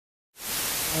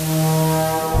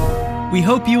We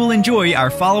hope you will enjoy our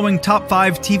following top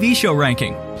 5 TV show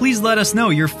ranking. Please let us know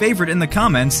your favorite in the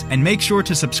comments and make sure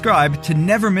to subscribe to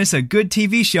never miss a good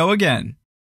TV show again.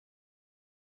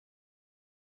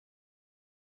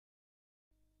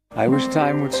 I wish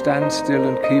time would stand still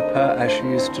and keep her as she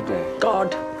is today.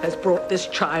 God has brought this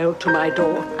child to my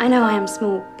door. I know I am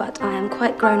small, but I am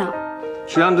quite grown up.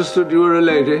 She understood you were a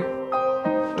lady.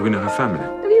 Do we know her family?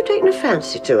 Have you taken a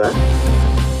fancy to her?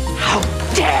 How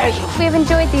dare you! We have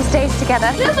enjoyed these days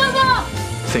together.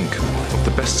 Think of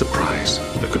the best surprise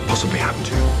that could possibly happen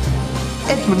to you.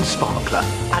 Edmund Sparkler,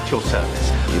 at your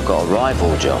service. You've got a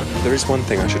rival, John. There is one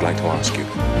thing I should like to ask you.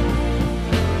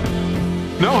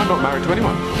 No, I'm not married to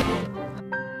anyone.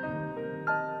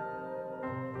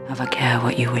 Have a care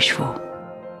what you wish for.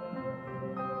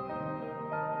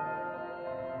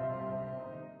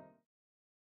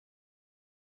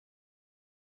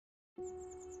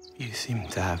 You seem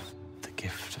to have the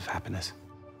gift of happiness.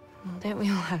 Well, don't we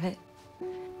all have it?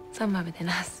 Somewhere within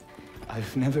us.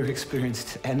 I've never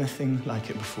experienced anything like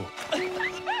it before.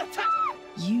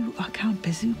 You are Count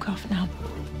Bezukov now.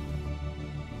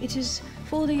 It is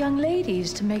for the young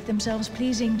ladies to make themselves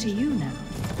pleasing to you now.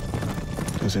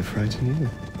 Does it frighten you?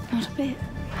 Not a bit.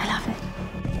 I love it.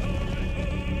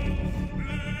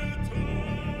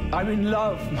 I'm in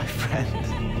love, my friend.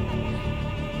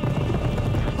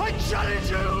 I challenge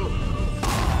you!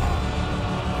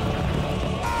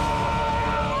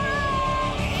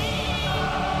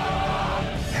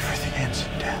 Everything ends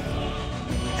in death.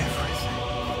 Everything.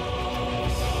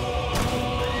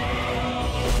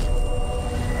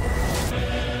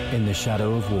 In the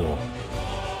shadow of war,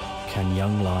 can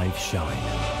young lives shine?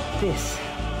 This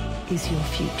is your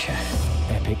future.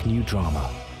 Epic new drama,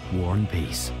 War and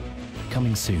Peace.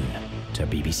 Coming soon to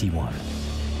BBC One.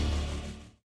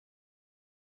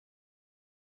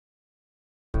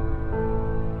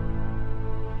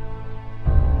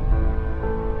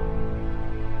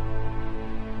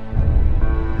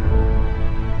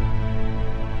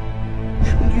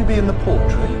 Shouldn't you be in the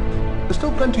portrait? There's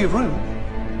still plenty of room.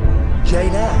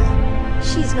 Jane Eyre.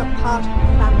 She's not part of the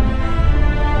family.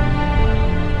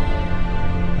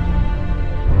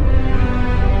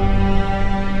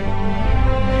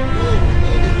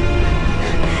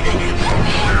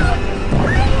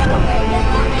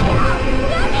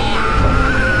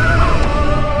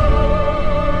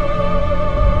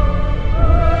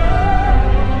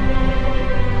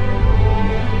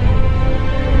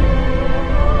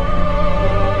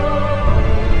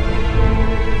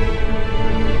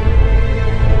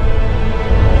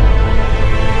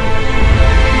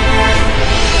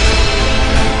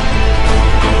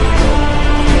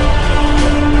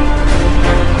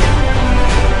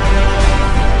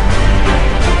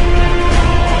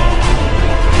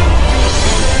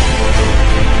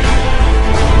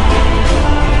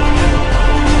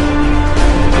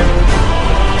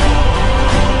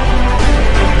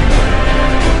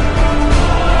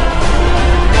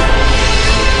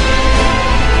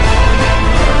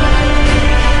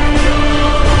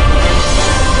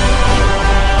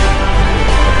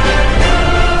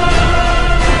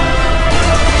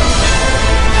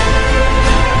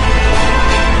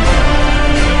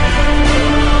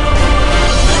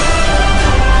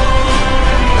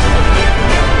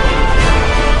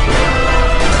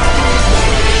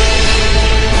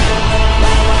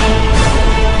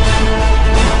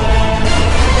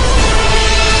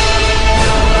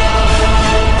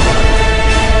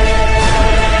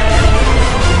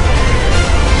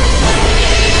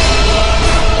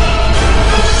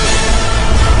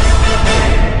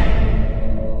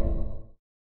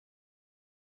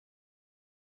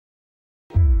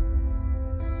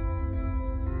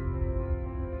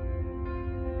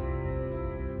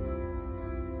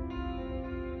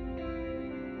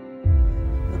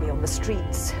 The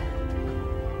streets.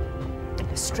 In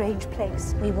a strange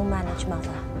place. We will manage,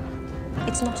 Mother.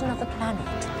 It's not another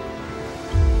planet.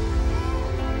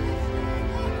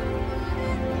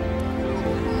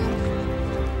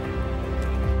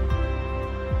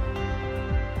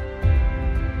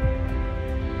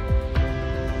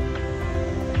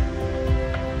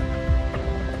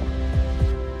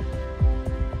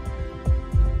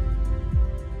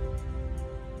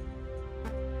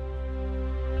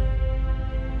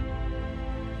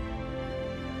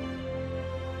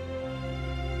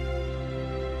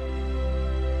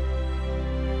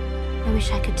 I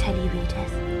wish I could tell you,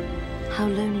 Edith, how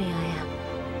lonely I am.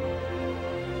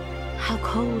 How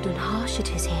cold and harsh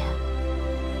it is here.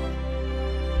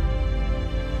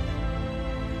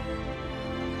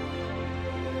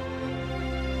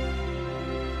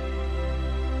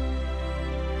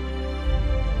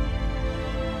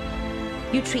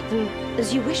 You treat them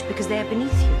as you wish because they are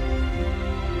beneath you.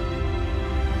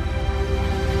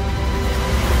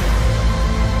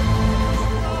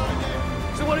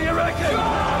 So what do you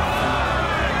reckon?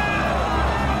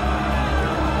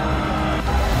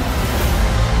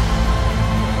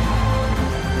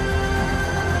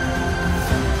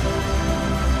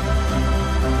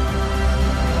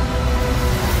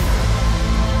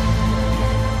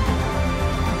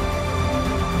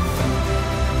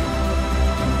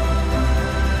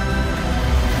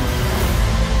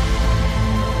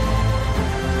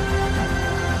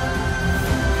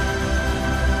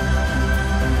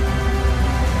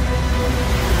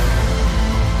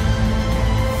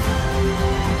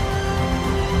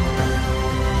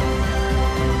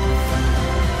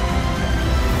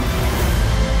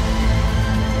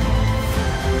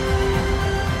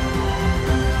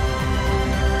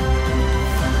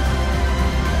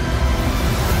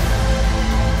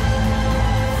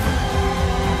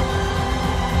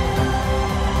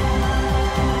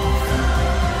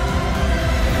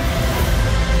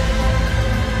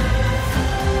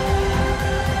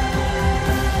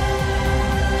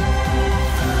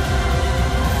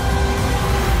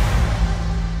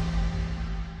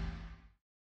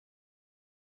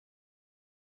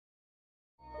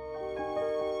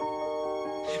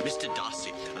 Mr.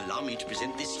 Darcy, allow me to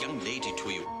present this young lady to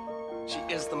you. She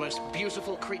is the most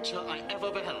beautiful creature I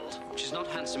ever beheld. She's not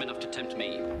handsome enough to tempt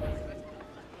me.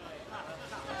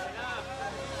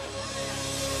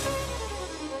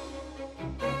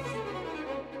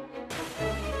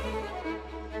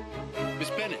 Miss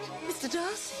Bennet. Mr.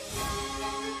 Darcy.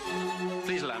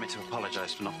 Please allow me to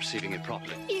apologize for not perceiving it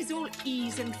properly. He is all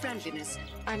ease and friendliness.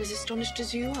 I'm as astonished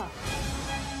as you are.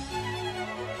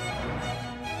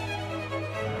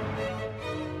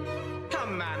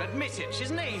 Come, man, admit it.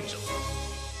 She's an angel.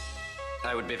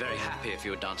 I would be very happy if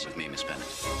you would dance with me, Miss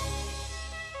Bennet.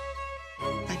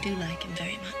 I do like him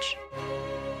very much.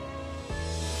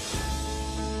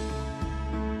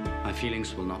 My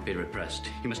feelings will not be repressed.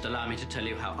 You must allow me to tell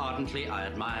you how ardently I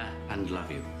admire and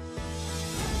love you.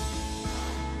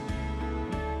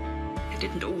 I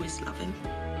didn't always love him,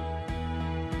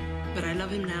 but I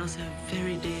love him now so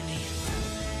very dearly.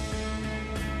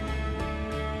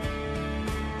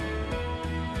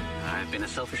 I've been a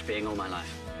selfish being all my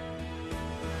life.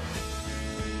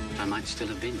 I might still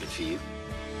have been, but for you.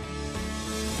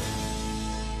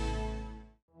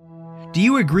 Do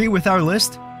you agree with our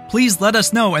list? Please let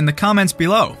us know in the comments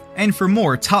below. And for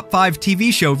more Top 5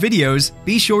 TV show videos,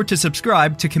 be sure to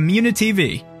subscribe to Community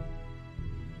TV.